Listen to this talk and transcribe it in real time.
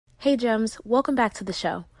Hey Gems, welcome back to the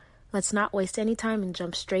show. Let's not waste any time and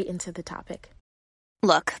jump straight into the topic.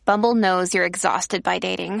 Look, Bumble knows you're exhausted by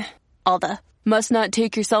dating. All the must not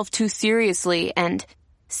take yourself too seriously and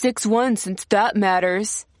 6'1" since that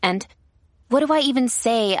matters. And what do I even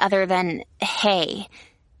say other than hey?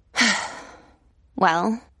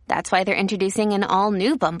 Well, that's why they're introducing an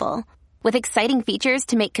all-new Bumble with exciting features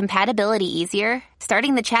to make compatibility easier,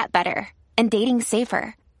 starting the chat better, and dating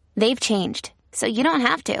safer. They've changed, so you don't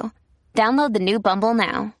have to. Download the new Bumble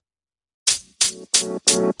now.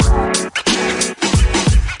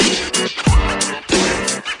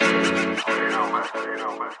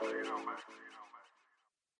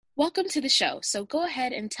 Welcome to the show. So go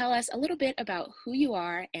ahead and tell us a little bit about who you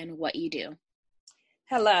are and what you do.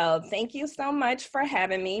 Hello, thank you so much for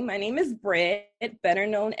having me. My name is Britt, better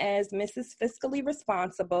known as Mrs. Fiscally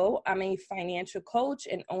Responsible. I'm a financial coach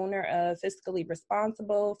and owner of Fiscally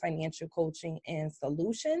Responsible Financial Coaching and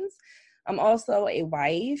Solutions. I'm also a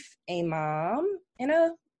wife, a mom, and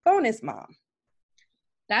a bonus mom.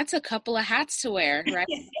 That's a couple of hats to wear, right?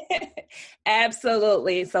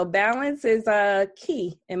 Absolutely. So balance is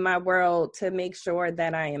key in my world to make sure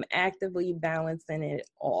that I am actively balancing it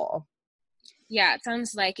all. Yeah, it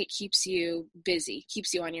sounds like it keeps you busy,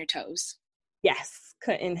 keeps you on your toes. Yes,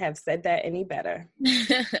 couldn't have said that any better.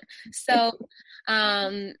 So,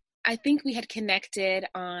 I think we had connected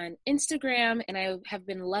on Instagram, and I have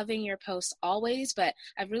been loving your posts always, but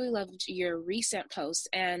I've really loved your recent posts.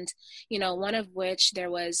 And, one of which there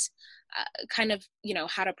was kind of,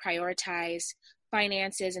 how to prioritize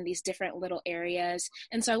finances in these different little areas.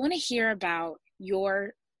 And so I want to hear about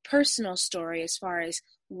your personal story as far as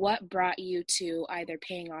what brought you to either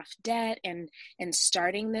paying off debt and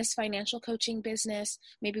starting this financial coaching business.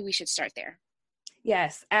 Maybe we should start there.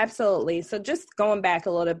 Yes, absolutely. So just going back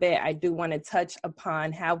a little bit, I do want to touch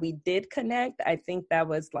upon how we did connect. I think that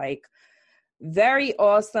was very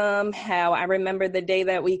awesome. How I remember the day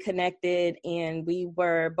that we connected and we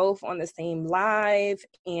were both on the same live,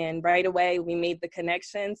 and right away we made the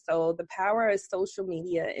connection. So the power of social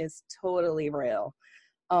media is totally real.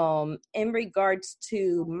 In regards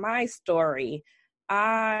to my story,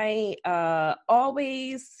 I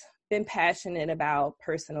always been passionate about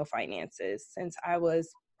personal finances since I was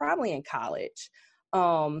probably in college.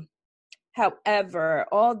 However,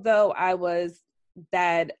 although I was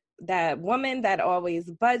that woman that always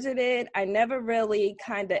budgeted, I never really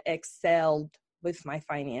kind of excelled with my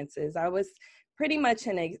finances. I was pretty much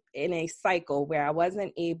in a cycle where I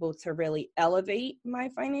wasn't able to really elevate my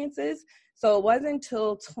finances. So it wasn't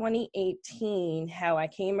until 2018 how I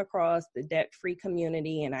came across the debt-free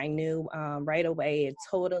community, and I knew right away it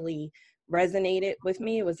totally resonated with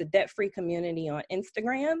me. It was a debt-free community on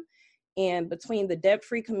Instagram, and between the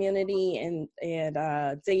debt-free community and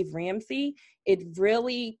Dave Ramsey, it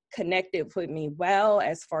really connected with me well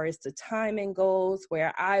as far as the timing goes,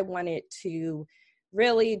 where I wanted to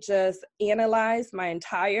really just analyze my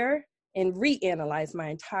entire and reanalyze my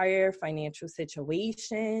entire financial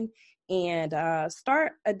situation and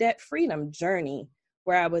start a debt freedom journey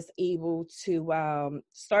where I was able to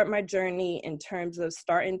start my journey in terms of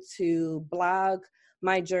starting to blog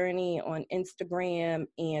my journey on Instagram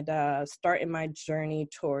and starting my journey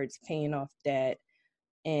towards paying off debt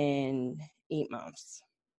in 8 months.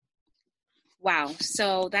 Wow.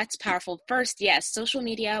 So that's powerful. First, yes, social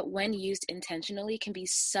media, when used intentionally, can be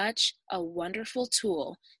such a wonderful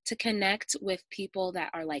tool to connect with people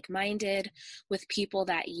that are like-minded, with people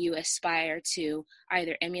that you aspire to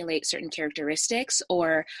either emulate certain characteristics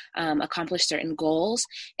or accomplish certain goals.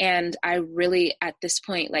 And I really, at this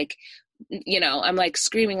point, I'm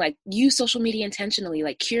screaming, use social media intentionally,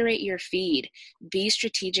 curate your feed, be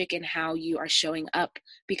strategic in how you are showing up,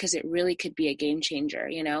 because it really could be a game changer,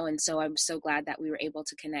 And so I'm so glad that we were able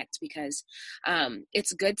to connect, because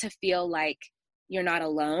it's good to feel like you're not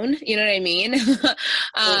alone. You know what I mean?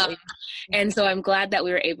 And so I'm glad that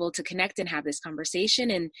we were able to connect and have this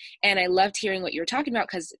conversation. And I loved hearing what you were talking about,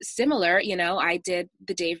 because similar, I did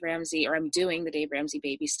the Dave Ramsey, or I'm doing the Dave Ramsey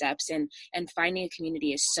baby steps, and finding a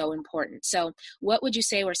community is so important. So what would you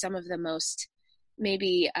say were some of the most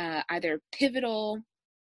maybe either pivotal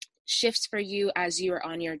shifts for you as you were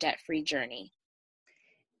on your debt-free journey?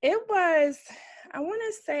 I want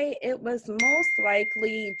to say it was most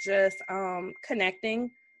likely just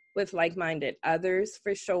connecting with like-minded others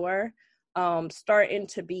for sure. Starting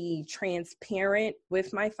to be transparent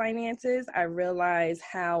with my finances. I realized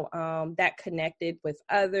how that connected with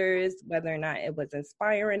others, whether or not it was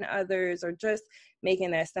inspiring others or just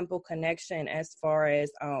making that simple connection as far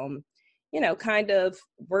as, kind of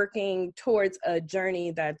working towards a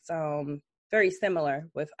journey that's very similar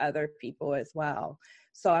with other people as well.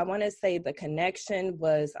 So I want to say the connection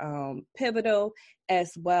was pivotal,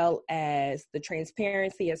 as well as the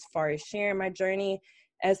transparency as far as sharing my journey,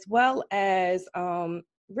 as well as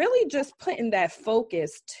really just putting that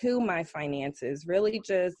focus to my finances, really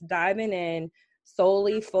just diving in,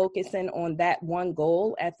 solely focusing on that one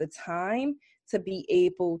goal at the time, to be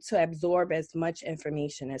able to absorb as much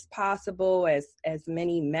information as possible, as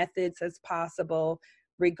many methods as possible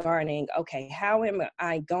regarding, okay, how am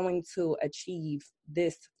I going to achieve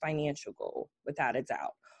this financial goal without a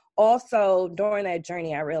doubt. Also, during that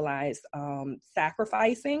journey, I realized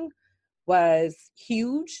sacrificing was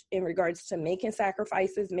huge in regards to making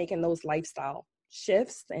sacrifices, making those lifestyle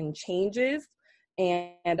shifts and changes,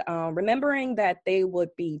 and remembering that they would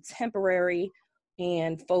be temporary,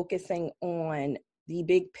 and focusing on the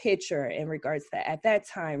big picture in regards to, at that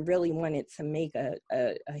time, really wanted to make a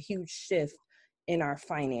huge shift in our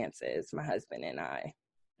finances, my husband and I.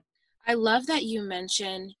 I love that you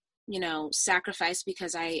mention, sacrifice,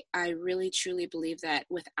 because I really truly believe that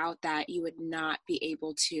without that, you would not be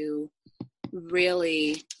able to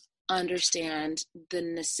really understand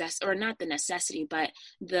the or not the necessity, but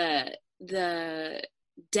the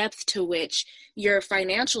depth to which your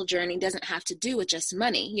financial journey doesn't have to do with just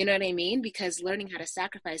money. You know what I mean? Because learning how to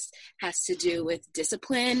sacrifice has to do with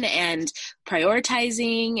discipline and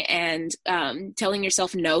prioritizing and telling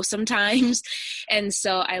yourself no sometimes. And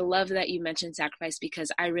so I love that you mentioned sacrifice,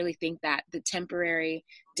 because I really think that the temporary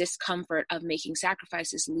discomfort of making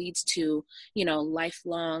sacrifices leads to,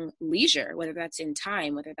 lifelong leisure, whether that's in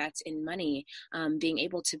time, whether that's in money, being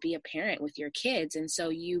able to be a parent with your kids. And so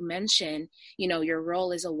you mentioned, your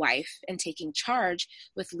role as a wife and taking charge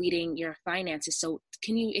with leading your finances. So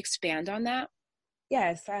can you expand on that?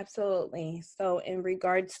 Yes, absolutely. So in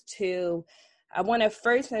regards to, I want to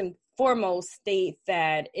first and foremost state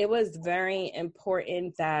that it was very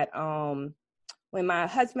important that when my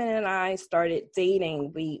husband and I started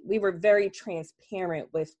dating, we were very transparent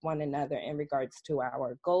with one another in regards to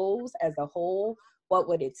our goals as a whole. What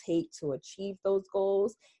would it take to achieve those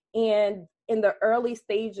goals? And in the early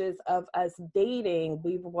stages of us dating,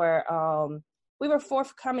 we were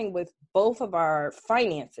forthcoming with both of our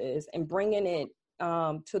finances, and bringing it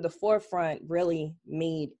to the forefront really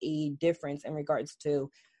made a difference in regards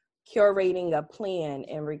to curating a plan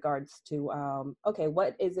in regards to, okay,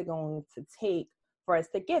 what is it going to take for us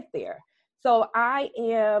to get there? So I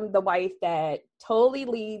am the wife that totally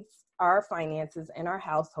leads our finances in our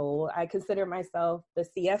household. I consider myself the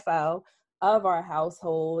CFO of our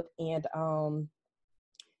household, and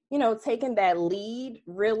taking that lead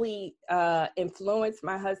really influenced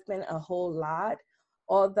my husband a whole lot.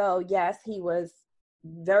 Although, yes, he was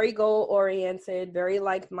very goal oriented, very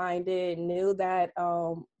like-minded, knew that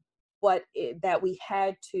that we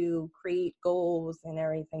had to create goals and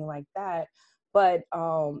everything like that. But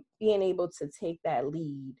being able to take that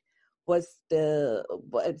lead was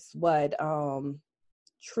what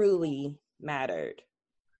truly mattered.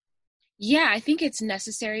 Yeah, I think it's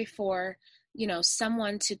necessary for,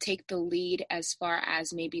 someone to take the lead as far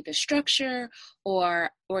as maybe the structure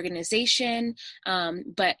or organization,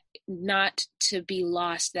 but not to be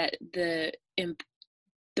lost that the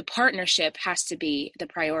partnership has to be the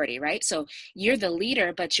priority, right? So you're the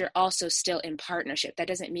leader, but you're also still in partnership. That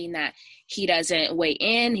doesn't mean that he doesn't weigh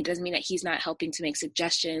in. He doesn't mean that he's not helping to make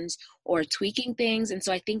suggestions or tweaking things. And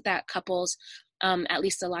so I think that couples, at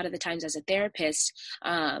least a lot of the times as a therapist,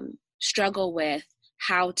 struggle with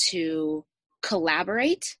how to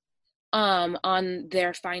collaborate on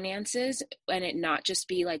their finances, and it not just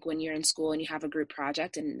be like when you're in school and you have a group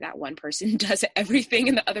project and that one person does everything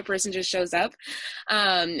and the other person just shows up.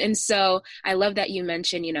 And so I love that you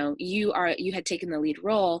mentioned, you had taken the lead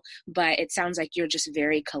role, but it sounds like you're just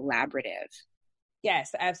very collaborative.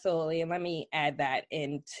 Yes, absolutely. And let me add that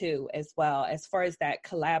in too, as well, as far as that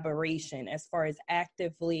collaboration, as far as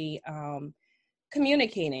actively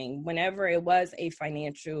communicating whenever it was a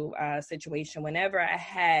financial situation, whenever I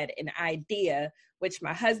had an idea, which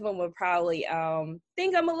my husband would probably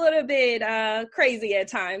think I'm a little bit crazy at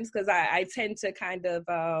times, because I tend to kind of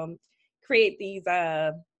create these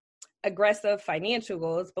aggressive financial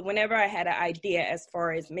goals. But whenever I had an idea, as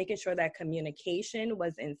far as making sure that communication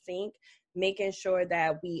was in sync, making sure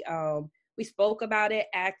that we spoke about it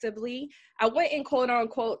actively. I wouldn't quote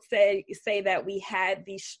unquote say that we had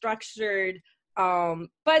these structured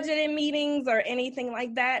budgeting meetings or anything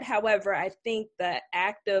like that. However, I think the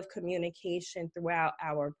active communication throughout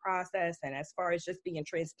our process, and as far as just being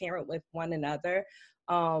transparent with one another,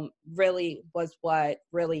 really was what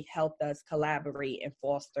really helped us collaborate and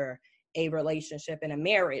foster a relationship and a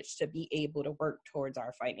marriage to be able to work towards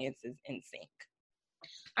our finances in sync.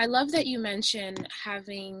 I love that you mentioned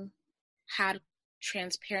having had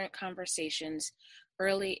transparent conversations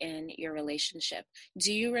early in your relationship.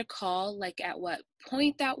 Do you recall like at what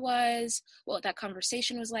point that was, what that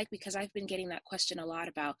conversation was like? Because I've been getting that question a lot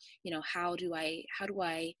about, how do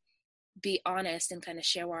I be honest and kind of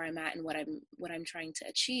share where I'm at and what I'm trying to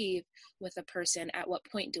achieve with a person. At what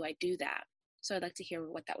point do I do that? So I'd like to hear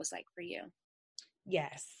what that was like for you.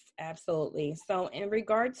 Yes, absolutely. So in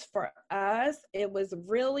regards for us, it was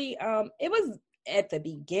really it was at the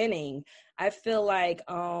beginning. I feel like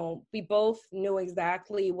we both knew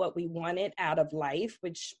exactly what we wanted out of life,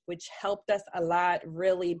 which helped us a lot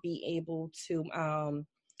really be able to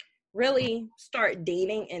really start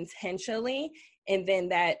dating intentionally. And then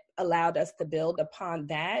that allowed us to build upon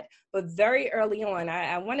that. But very early on,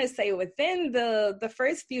 I want to say within the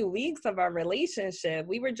first few weeks of our relationship,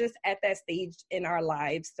 we were just at that stage in our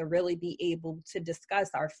lives to really be able to discuss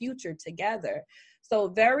our future together. So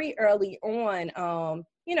very early on,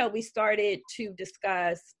 we started to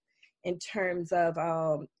discuss in terms of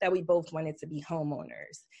that we both wanted to be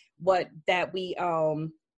homeowners, that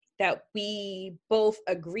we both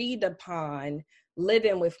agreed upon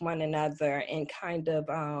living with one another and kind of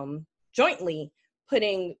jointly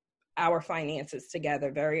putting our finances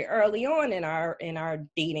together very early on in our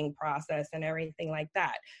dating process and everything like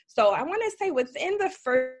that. So I want to say within the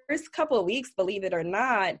first couple of weeks, believe it or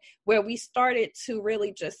not, where we started to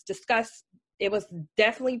really just discuss, it was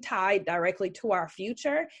definitely tied directly to our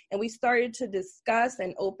future. And we started to discuss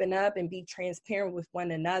and open up and be transparent with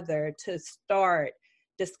one another to start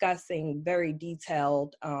discussing very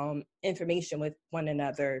detailed information with one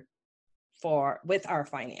another with our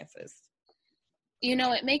finances.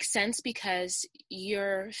 It makes sense because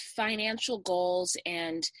your financial goals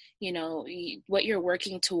and, what you're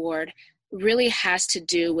working toward really has to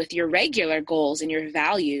do with your regular goals and your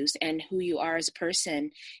values and who you are as a person.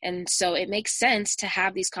 And so it makes sense to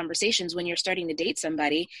have these conversations when you're starting to date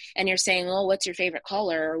somebody and you're saying, well, what's your favorite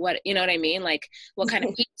color? Or what, you know what I mean? Like, what kind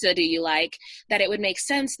of pizza do you like? That it would make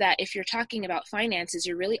sense that if you're talking about finances,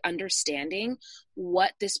 you're really understanding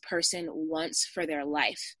what this person wants for their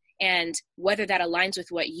life and whether that aligns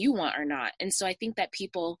with what you want or not. And so I think that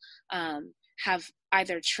people have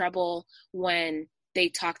either trouble when they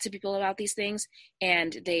talk to people about these things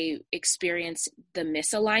and they experience the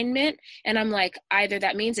misalignment. And I'm like, either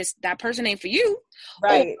that means that person ain't for you,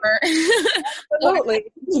 right? Or, Absolutely.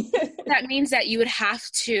 that means that you would have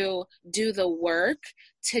to do the work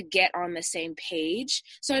to get on the same page.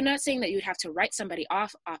 So I'm not saying that you'd have to write somebody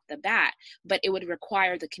off the bat, but it would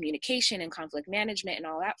require the communication and conflict management and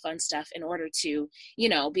all that fun stuff in order to,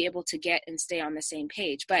 be able to get and stay on the same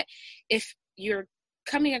page. But if you're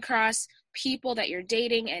coming across people that you're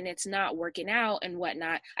dating and it's not working out and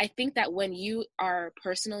whatnot, I think that when you are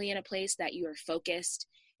personally in a place that you are focused,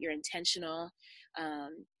 you're intentional,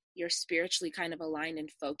 you're spiritually kind of aligned and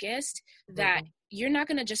focused, that you're not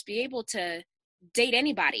going to just be able to date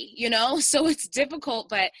anybody, so it's difficult,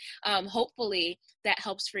 but hopefully that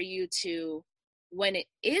helps for you to, when it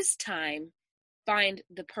is time, find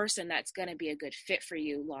the person that's going to be a good fit for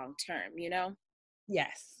you long term.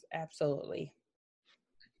 Yes, absolutely.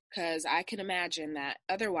 Because I can imagine that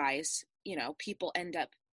otherwise, people end up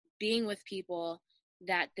being with people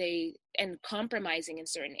that and compromising in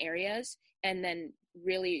certain areas and then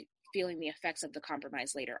really feeling the effects of the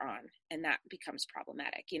compromise later on. And that becomes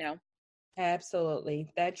problematic,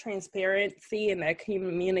 Absolutely. That transparency and that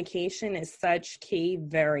communication is such key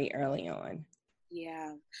very early on.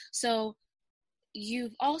 Yeah. So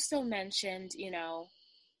you've also mentioned,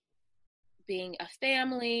 being a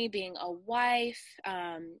family, being a wife,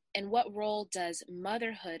 and what role does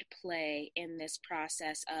motherhood play in this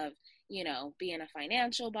process of, being a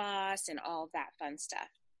financial boss and all of that fun stuff?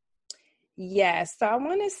 Yes, so I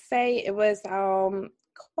want to say it was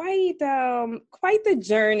quite the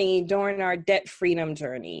journey during our debt freedom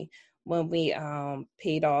journey when we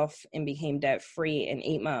paid off and became debt free in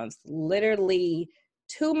 8 months. Literally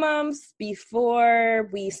 2 months before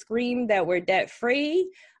we screamed that we're debt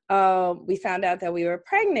free, we found out that we were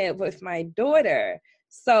pregnant with my daughter.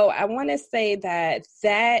 So I want to say that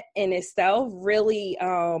in itself really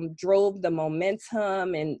drove the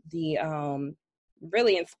momentum and the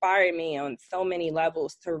really inspired me on so many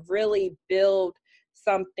levels to really build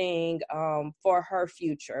something for her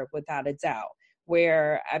future, without a doubt.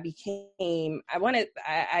 Where I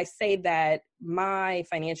say that my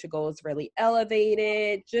financial goals really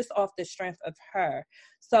elevated just off the strength of her.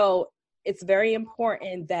 So it's very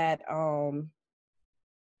important that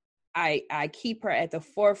I keep her at the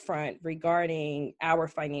forefront regarding our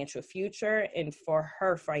financial future and for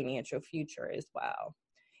her financial future as well.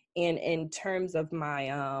 And in terms of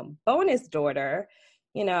my bonus daughter,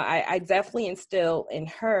 you know, I definitely instilled in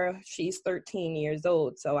her, she's 13 years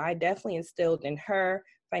old. So I definitely instilled in her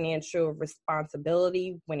financial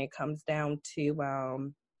responsibility when it comes down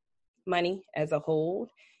to money as a whole,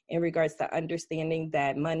 in regards to understanding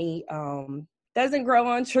that money doesn't grow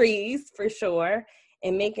on trees, for sure,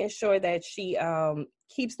 and making sure that she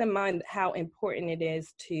keeps in mind how important it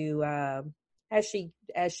is to, as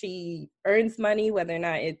she earns money, whether or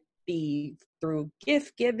not it be through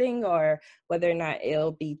gift giving or whether or not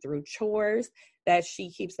it'll be through chores, that she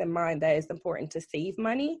keeps in mind that it's important to save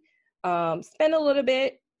money, spend a little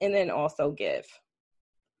bit, and then also give.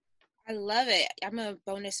 I love it. I'm a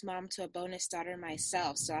bonus mom to a bonus daughter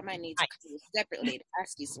myself, so I might need to come separately to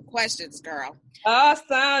ask you some questions, girl.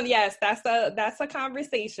 Awesome. Yes, that's a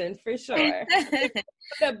conversation for sure. It's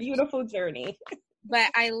a beautiful journey.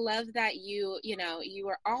 But I love that you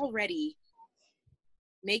are already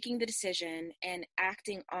making the decision and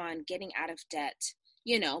acting on getting out of debt,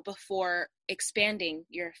 before expanding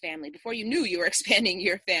your family, before you knew you were expanding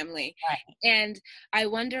your family. Right. And I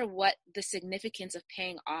wonder what the significance of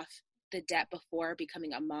paying off the debt before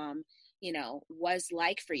becoming a mom, was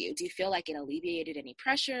like for you. Do you feel like it alleviated any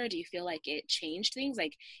pressure? Do you feel like it changed things?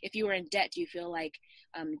 Like, if you were in debt, do you feel like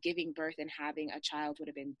giving birth and having a child would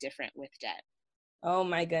have been different with debt? Oh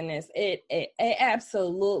my goodness. It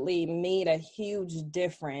absolutely made a huge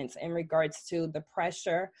difference in regards to the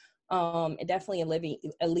pressure. It definitely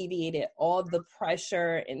alleviated all the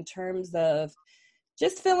pressure in terms of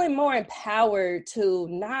just feeling more empowered to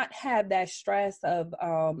not have that stress of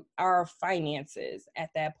our finances at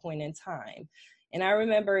that point in time. And I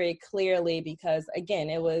remember it clearly because, again,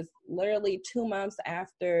 it was literally 2 months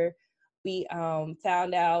after we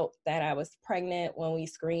found out that I was pregnant when we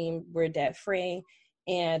screamed we're debt free.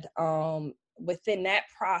 And within that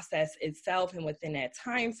process itself and within that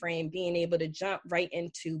time frame, being able to jump right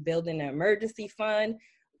into building an emergency fund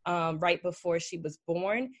right before she was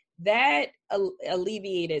born, that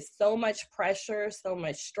alleviated so much pressure, so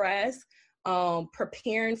much stress,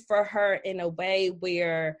 preparing for her in a way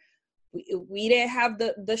where we didn't have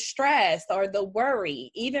the stress or the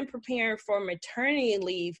worry. Even preparing for maternity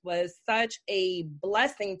leave was such a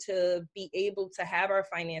blessing to be able to have our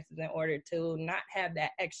finances in order to not have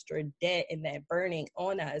that extra debt and that burning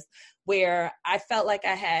on us, where I felt like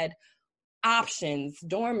I had options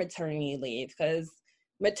during maternity leave, because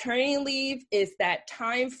maternity leave is that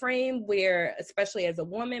time frame where, especially as a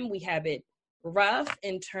woman, we have it rough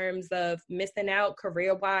in terms of missing out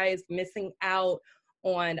career-wise, missing out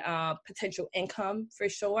on potential income for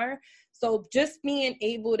sure. So just being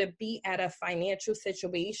able to be at a financial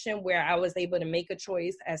situation where I was able to make a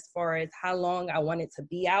choice as far as how long I wanted to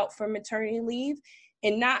be out for maternity leave,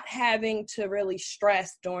 and not having to really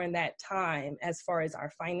stress during that time as far as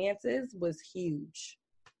our finances, was huge.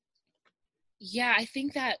 Yeah, I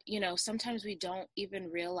think that, sometimes we don't even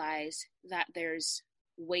realize that there's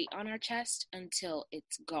weight on our chest until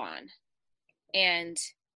it's gone. And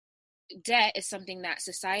debt is something that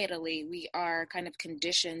societally we are kind of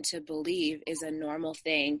conditioned to believe is a normal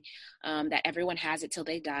thing, that everyone has it till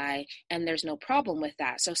they die, and there's no problem with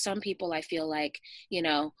that. So some people, I feel like,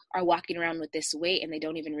 are walking around with this weight and they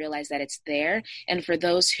don't even realize that it's there. And for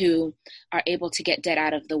those who are able to get debt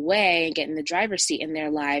out of the way and get in the driver's seat in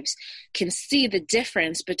their lives, can see the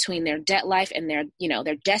difference between their debt life and their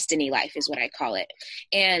destiny life, is what I call it.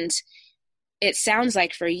 And it sounds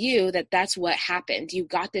like for you that's what happened. You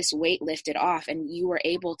got this weight lifted off and you were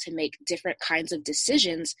able to make different kinds of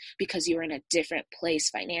decisions because you were in a different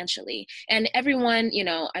place financially. And everyone,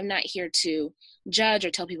 I'm not here to judge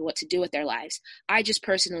or tell people what to do with their lives. I just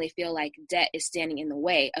personally feel like debt is standing in the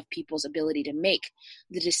way of people's ability to make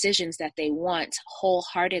the decisions that they want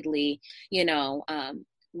wholeheartedly,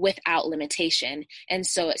 without limitation. And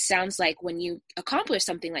so it sounds like when you accomplish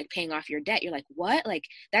something like paying off your debt, you're like, what? Like,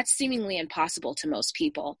 that's seemingly impossible to most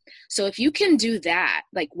people. So if you can do that,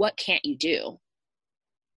 like, what can't you do?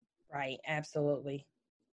 Right. Absolutely.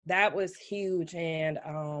 That was huge. And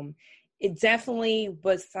it definitely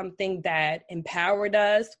was something that empowered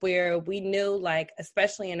us, where we knew, like,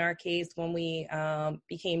 especially in our case, when we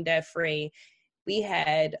became debt free, we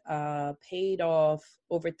had paid off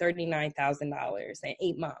over $39,000 in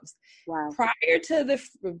 8 months. Wow.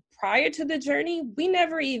 Prior to the journey, we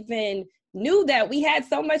never even knew that we had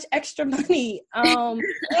so much extra money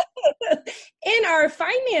in our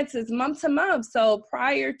finances month to month. So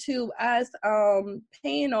prior to us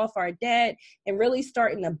paying off our debt and really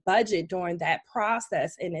starting to budget during that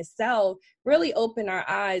process in itself, really opened our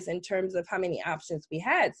eyes in terms of how many options we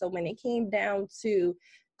had. So when it came down to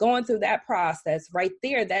going through that process right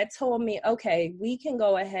there, that told me, okay, we can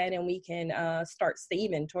go ahead and we can start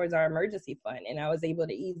saving towards our emergency fund. And I was able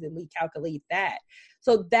to easily calculate that.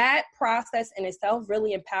 So that process in itself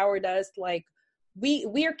really empowered us. Like,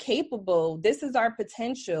 we are capable. This is our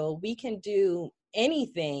potential. We can do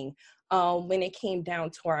anything when it came down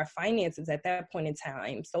to our finances at that point in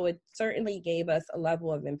time. So it certainly gave us a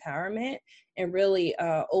level of empowerment and really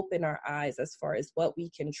opened our eyes as far as what we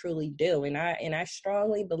can truly do. And I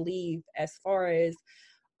strongly believe, as far as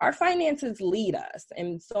our finances lead us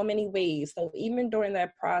in so many ways. So even during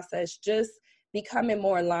that process, just becoming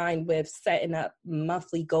more aligned with setting up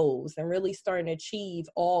monthly goals and really starting to achieve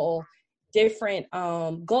all different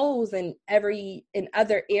goals in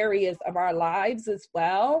other areas of our lives as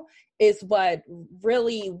well, is what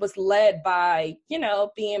really was led by,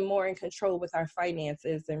 being more in control with our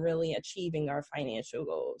finances and really achieving our financial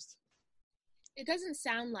goals. It doesn't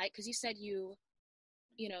sound like, because you said you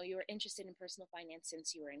were interested in personal finance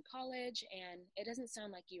since you were in college, and it doesn't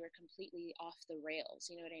sound like you were completely off the rails,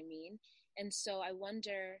 you know what I mean? And so I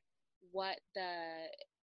wonder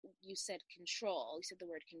you said the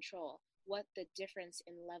word control, what the difference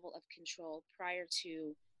in level of control prior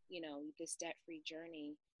to, this debt-free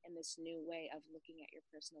journey and this new way of looking at your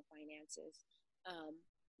personal finances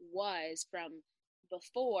was from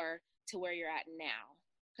before to where you're at now.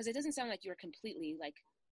 Because it doesn't sound like you're completely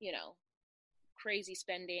crazy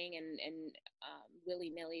spending and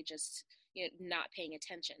willy-nilly just not paying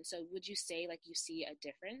attention. So would you say you see a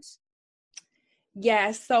difference?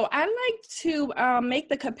 Yes. So I like to make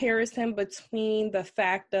the comparison between the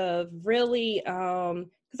fact of really,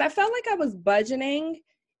 because I felt like I was budgeting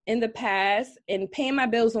in the past and paying my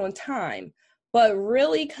bills on time, but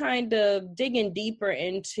really kind of digging deeper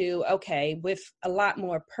into, okay, with a lot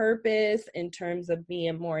more purpose in terms of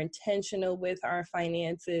being more intentional with our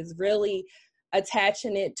finances, really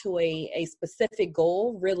attaching it to a specific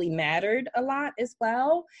goal really mattered a lot as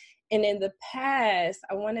well. And in the past,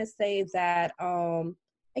 I want to say that,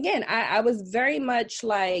 again, I was very much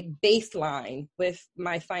like baseline with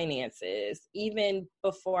my finances. Even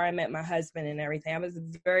before I met my husband and everything, I was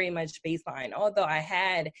very much baseline. Although I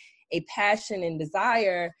had a passion and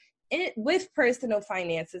desire with personal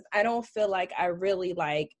finances, I don't feel like I really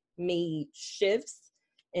made shifts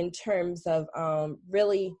in terms of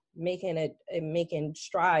really making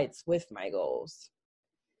strides with my goals.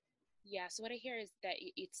 Yeah, so what I hear is that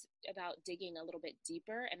it's about digging a little bit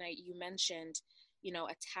deeper. And you mentioned,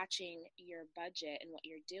 attaching your budget and what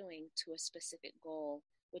you're doing to a specific goal,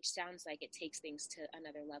 which sounds like it takes things to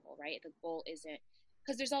another level, right? The goal isn't,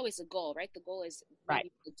 because there's always a goal, right? The goal is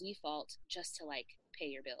maybe the default just to pay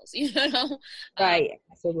your bills, Right,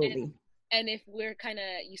 absolutely. And if we're kind of,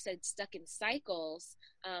 you said, stuck in cycles,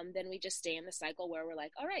 then we just stay in the cycle where we're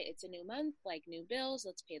like, all right, it's a new month, new bills,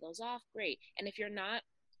 let's pay those off, great. And if you're not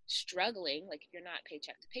struggling, if you're not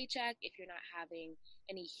paycheck to paycheck, if you're not having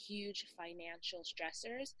any huge financial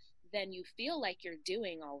stressors, then you feel like you're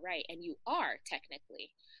doing all right, and you are technically.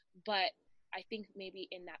 But I think maybe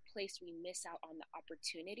in that place we miss out on the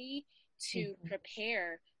opportunity to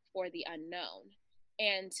prepare for the unknown,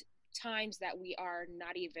 and times that we are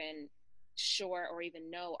not even sure or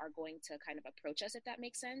even know are going to kind of approach us, if that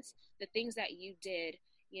makes sense. The things that you did,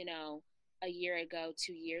 a year ago,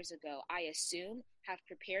 2 years ago, I assume have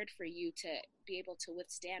prepared for you to be able to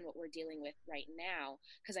withstand what we're dealing with right now.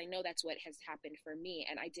 Because I know that's what has happened for me.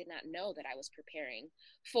 And I did not know that I was preparing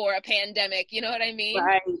for a pandemic. You know what I mean?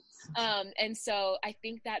 Right. And so I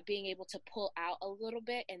think that being able to pull out a little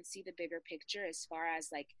bit and see the bigger picture as far as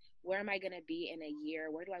where am I going to be in a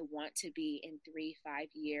year? Where do I want to be in 3-5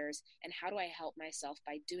 years? And how do I help myself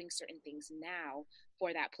by doing certain things now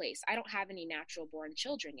for that place? I don't have any natural born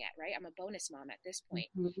children yet, right? I'm a bonus mom at this point.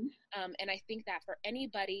 And I think that for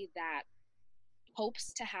anybody that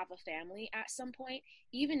hopes to have a family at some point,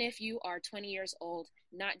 even if you are 20 years old,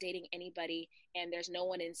 not dating anybody, and there's no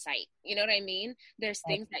one in sight, you know what I mean? There's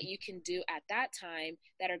things that you can do at that time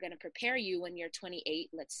that are going to prepare you when you're 28,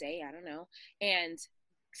 let's say, I don't know, and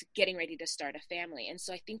getting ready to start a family. And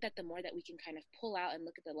so I think that the more that we can kind of pull out and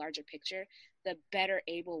look at the larger picture, the better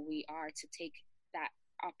able we are to take that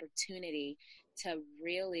opportunity to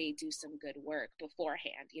really do some good work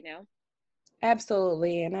beforehand,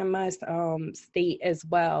 Absolutely. And I must state as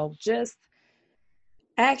well, just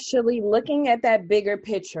actually looking at that bigger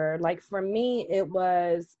picture. For me, it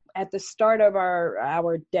was at the start of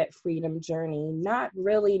our debt freedom journey, not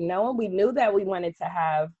really knowing. We knew that we wanted to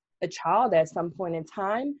have a child at some point in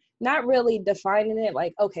time, not really defining it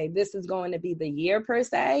okay, this is going to be the year per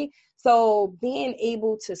se. So being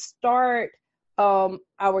able to start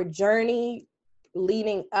our journey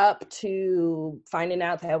leading up to finding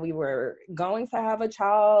out that we were going to have a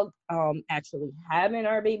child, actually having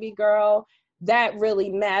our baby girl, that really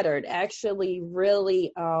mattered. Actually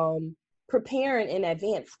really preparing in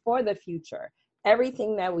advance for the future.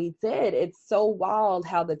 Everything that we did, it's so wild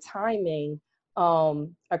how the timing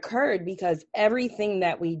occurred, because everything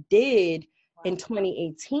that we did in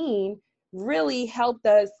 2018 really helped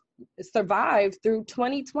us survive through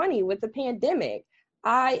 2020 with the pandemic.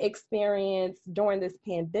 During this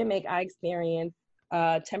pandemic, I experienced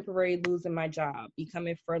temporary losing my job,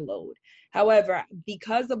 becoming furloughed. However,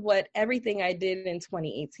 because of everything I did in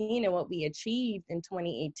 2018 and what we achieved in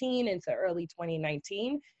 2018 into early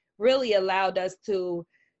 2019 really allowed us to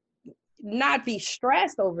not be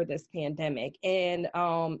stressed over this pandemic, and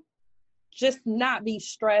just not be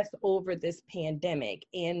stressed over this pandemic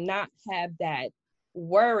and not have that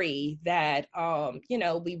worry that,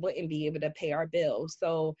 we wouldn't be able to pay our bills.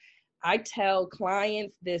 So I tell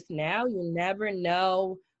clients this now: you never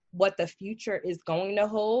know what the future is going to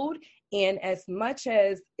hold. And as much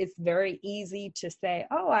as it's very easy to say,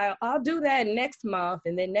 oh, I'll do that next month,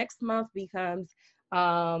 and then next month becomes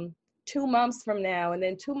 2 months from now, and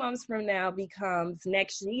then 2 months from now becomes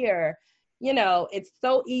next year. It's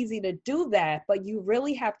so easy to do that, but you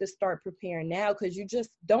really have to start preparing now, because you just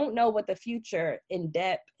don't know what the future in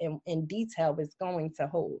depth and in detail is going to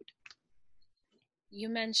hold. You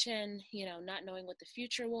mentioned, not knowing what the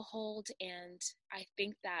future will hold. And I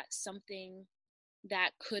think that something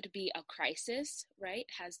that could be a crisis, right,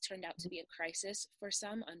 has turned out to be a crisis for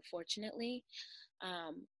some, unfortunately.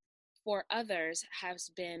 For others has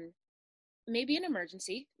been maybe an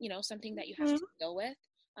emergency, something that you have to deal with.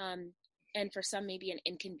 And for some, maybe an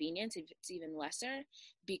inconvenience, if it's even lesser,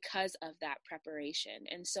 because of that preparation.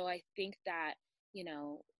 And so I think that,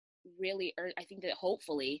 I think that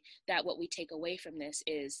hopefully that what we take away from this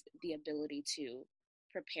is the ability to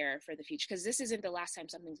prepare for the future, because this isn't the last time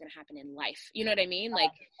something's going to happen in life. You know what I mean?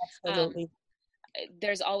 Like, absolutely.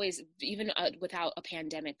 There's always, even without a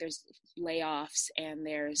pandemic, there's layoffs, and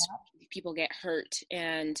there's people get hurt,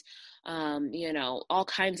 and all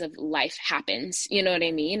kinds of life happens, you know what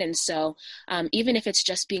I mean? And so even if it's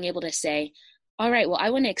just being able to say, all right, well, I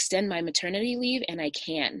want to extend my maternity leave, and I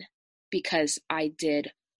can, because I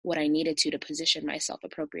did what I needed to position myself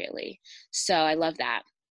appropriately. So I love that.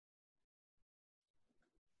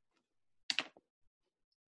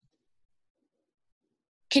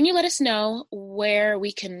 Can you let us know where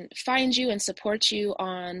we can find you and support you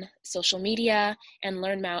on social media and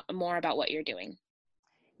learn more about what you're doing?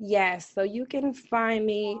 Yes, so you can find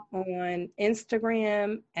me on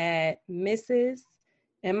Instagram at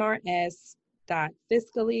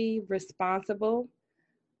mrs.mrs.fiscally-responsible.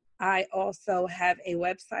 I also have a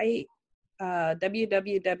website,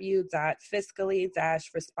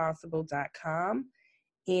 www.fiscally-responsible.com.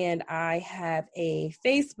 And I have a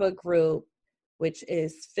Facebook group, which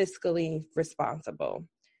is Fiscally Responsible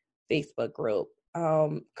Facebook group.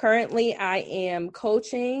 Currently, I am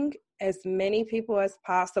coaching as many people as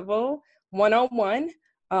possible one-on-one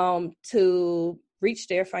to reach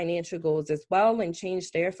their financial goals as well and change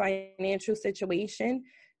their financial situation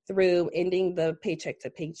through ending the paycheck to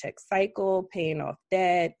paycheck cycle, paying off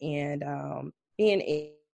debt, and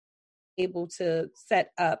being able to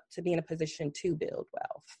set up to be in a position to build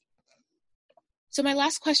wealth. So my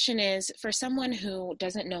last question is, for someone who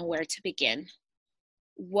doesn't know where to begin,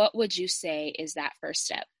 what would you say is that first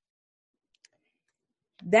step?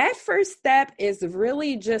 That first step is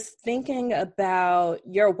really just thinking about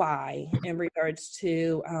your why in regards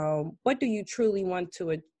to what do you truly want to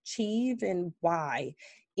achieve and why.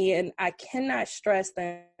 And I cannot stress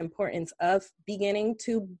the importance of beginning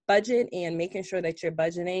to budget and making sure that you're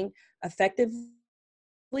budgeting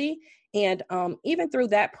effectively. And even through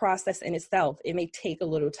that process in itself, it may take a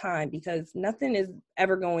little time, because nothing is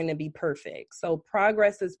ever going to be perfect. So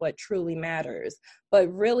progress is what truly matters,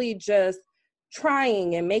 but really just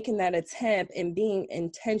trying and making that attempt and being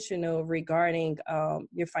intentional regarding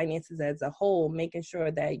your finances as a whole, making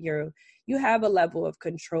sure that you have a level of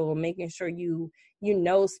control, making sure you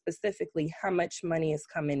know specifically how much money is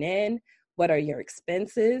coming in, what are your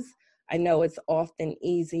expenses. I know it's often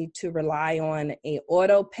easy to rely on a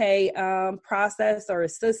auto pay process or a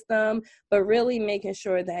system, but really making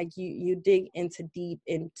sure that you dig deep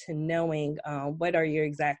into knowing what are your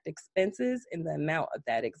exact expenses and the amount of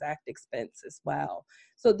that exact expense as well.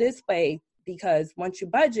 So this way, because once you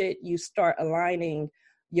budget, you start aligning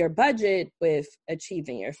your budget with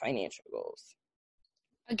achieving your financial goals.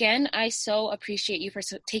 Again, I so appreciate you for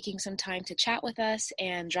taking some time to chat with us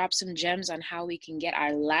and drop some gems on how we can get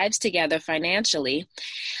our lives together financially.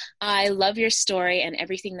 I love your story and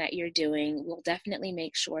everything that you're doing. We'll definitely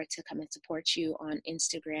make sure to come and support you on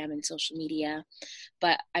Instagram and social media.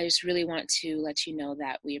 But I just really want to let you know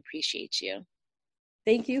that we appreciate you.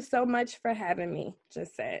 Thank you so much for having me,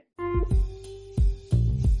 Gisette.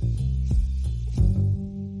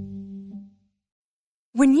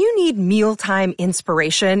 When you need mealtime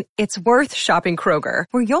inspiration, it's worth shopping Kroger,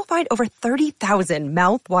 where you'll find over 30,000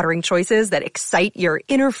 mouth-watering choices that excite your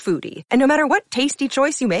inner foodie. And no matter what tasty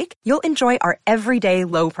choice you make, you'll enjoy our everyday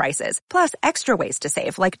low prices, plus extra ways to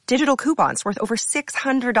save, like digital coupons worth over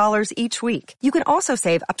 $600 each week. You can also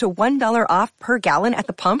save up to $1 off per gallon at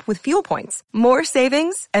the pump with fuel points. More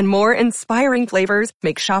savings and more inspiring flavors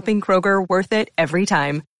make shopping Kroger worth it every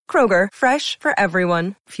time. Kroger, fresh for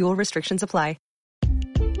everyone. Fuel restrictions apply.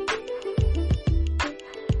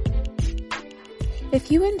 If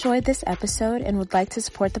you enjoyed this episode and would like to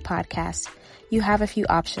support the podcast, you have a few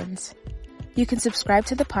options. You can subscribe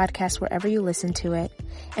to the podcast wherever you listen to it,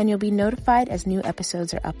 and you'll be notified as new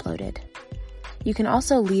episodes are uploaded. You can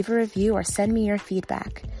also leave a review or send me your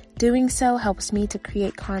feedback. Doing so helps me to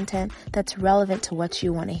create content that's relevant to what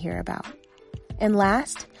you want to hear about. And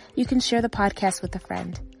last, you can share the podcast with a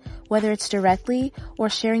friend. Whether it's directly or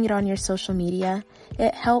sharing it on your social media,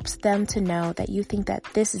 it helps them to know that you think that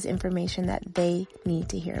this is information that they need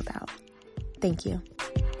to hear about. Thank you.